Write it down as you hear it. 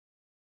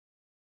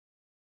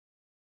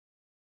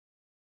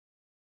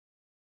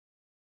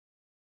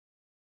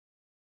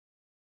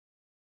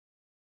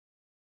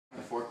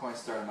4 coins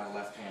start in my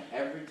left hand.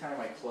 Every time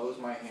I close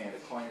my hand, a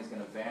coin is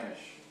going to vanish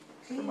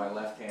from my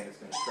left hand. It's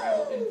going to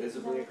travel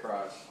invisibly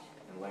across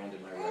and land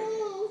in my right hand.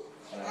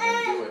 And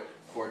I'm going to do it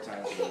 4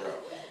 times in a row.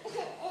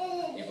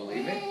 You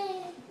believe me?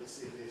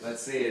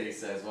 Let's see it, he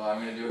says. Well,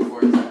 I'm going to do it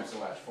 4 times. So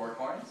watch. 4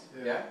 coins?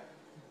 Yeah?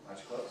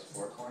 Watch close.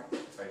 4 coins.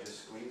 If I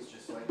just squeeze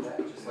just like that,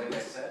 just like I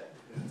said,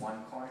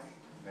 1 coin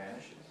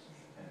vanishes.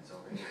 And it's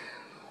over here.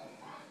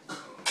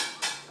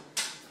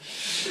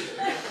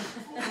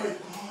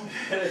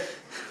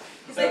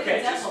 It's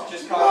okay,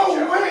 just call me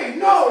Joe. No way,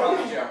 no! Just call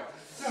me Joe.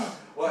 No.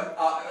 What?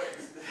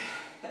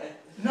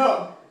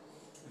 No.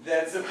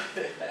 That's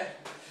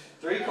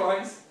 3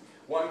 coins,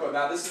 1 coin.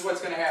 Now this is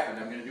what's going to happen.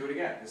 I'm going to do it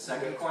again. The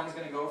second coin is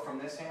going to go from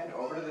this hand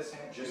over to this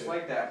hand, just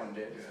like that one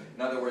did.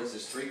 In other words,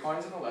 there's 3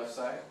 coins on the left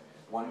side,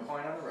 1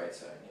 coin on the right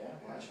side. Yeah,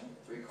 watch them.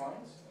 3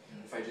 coins.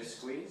 If I just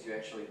squeeze, you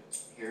actually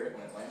hear it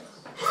when it lands.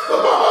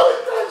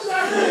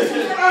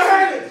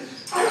 I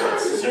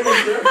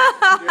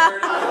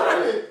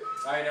heard it!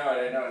 I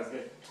know, it's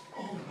good.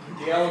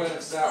 The element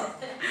of sound.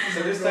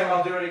 So this time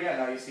I'll do it again.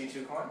 Now you see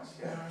 2 coins?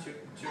 Yeah. 2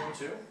 and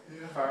 2.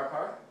 Far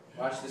apart.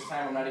 Watch this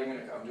time. I'm doing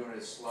it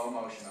in slow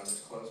motion. I'll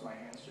just close my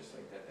hands just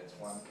like that. That's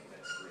 1.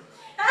 That's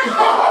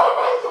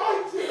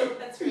 3.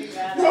 That's pretty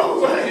bad.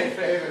 No way! Do me a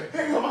favor.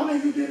 Hang on, I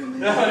need to get in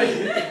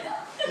there.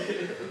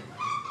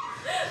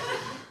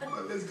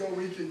 Let's go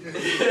weekend.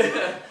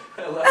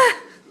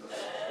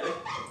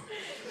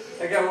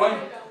 I got 1.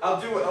 I'll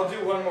do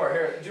 1 more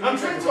here. I'm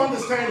trying to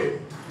understand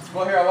it.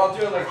 Well, here I'll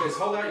do it like this.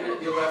 Hold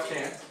out your left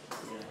hand.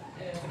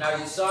 Now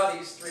you saw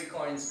these 3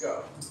 coins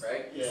go,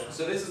 right? Yeah.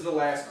 So this is the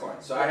last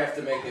coin. So I have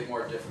to make it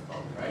more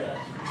difficult, right? Yeah.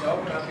 So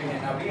open up your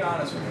hand. Now be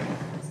honest with me.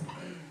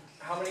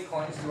 How many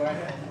coins do I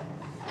have?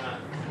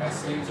 My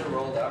sleeves are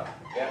rolled up.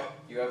 Yeah.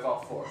 You have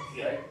all 4,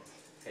 right?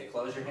 Okay.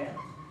 Close your hand.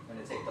 I'm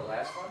going to take the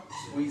last one.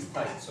 Squeeze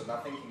tight so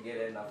nothing can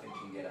get in, nothing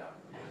can get out.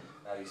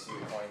 Now you see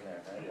the coin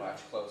there, right?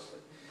 Watch closely.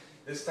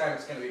 This time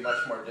it's going to be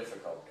much more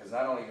difficult because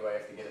not only do I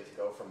have to get it to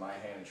go from my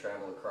hand and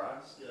travel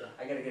across,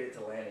 I got to get it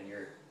to land in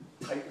your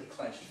tightly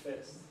clenched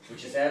fist,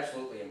 which is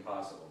absolutely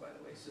impossible, by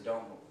the way. So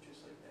don't move,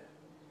 just like that.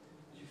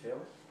 Did you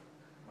feel it?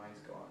 Mine's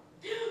gone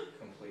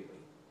completely.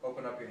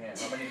 Open up your hand.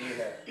 How many do you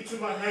have? It's in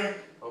my hand.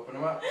 Open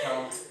them up.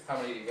 Tell them how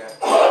many you got.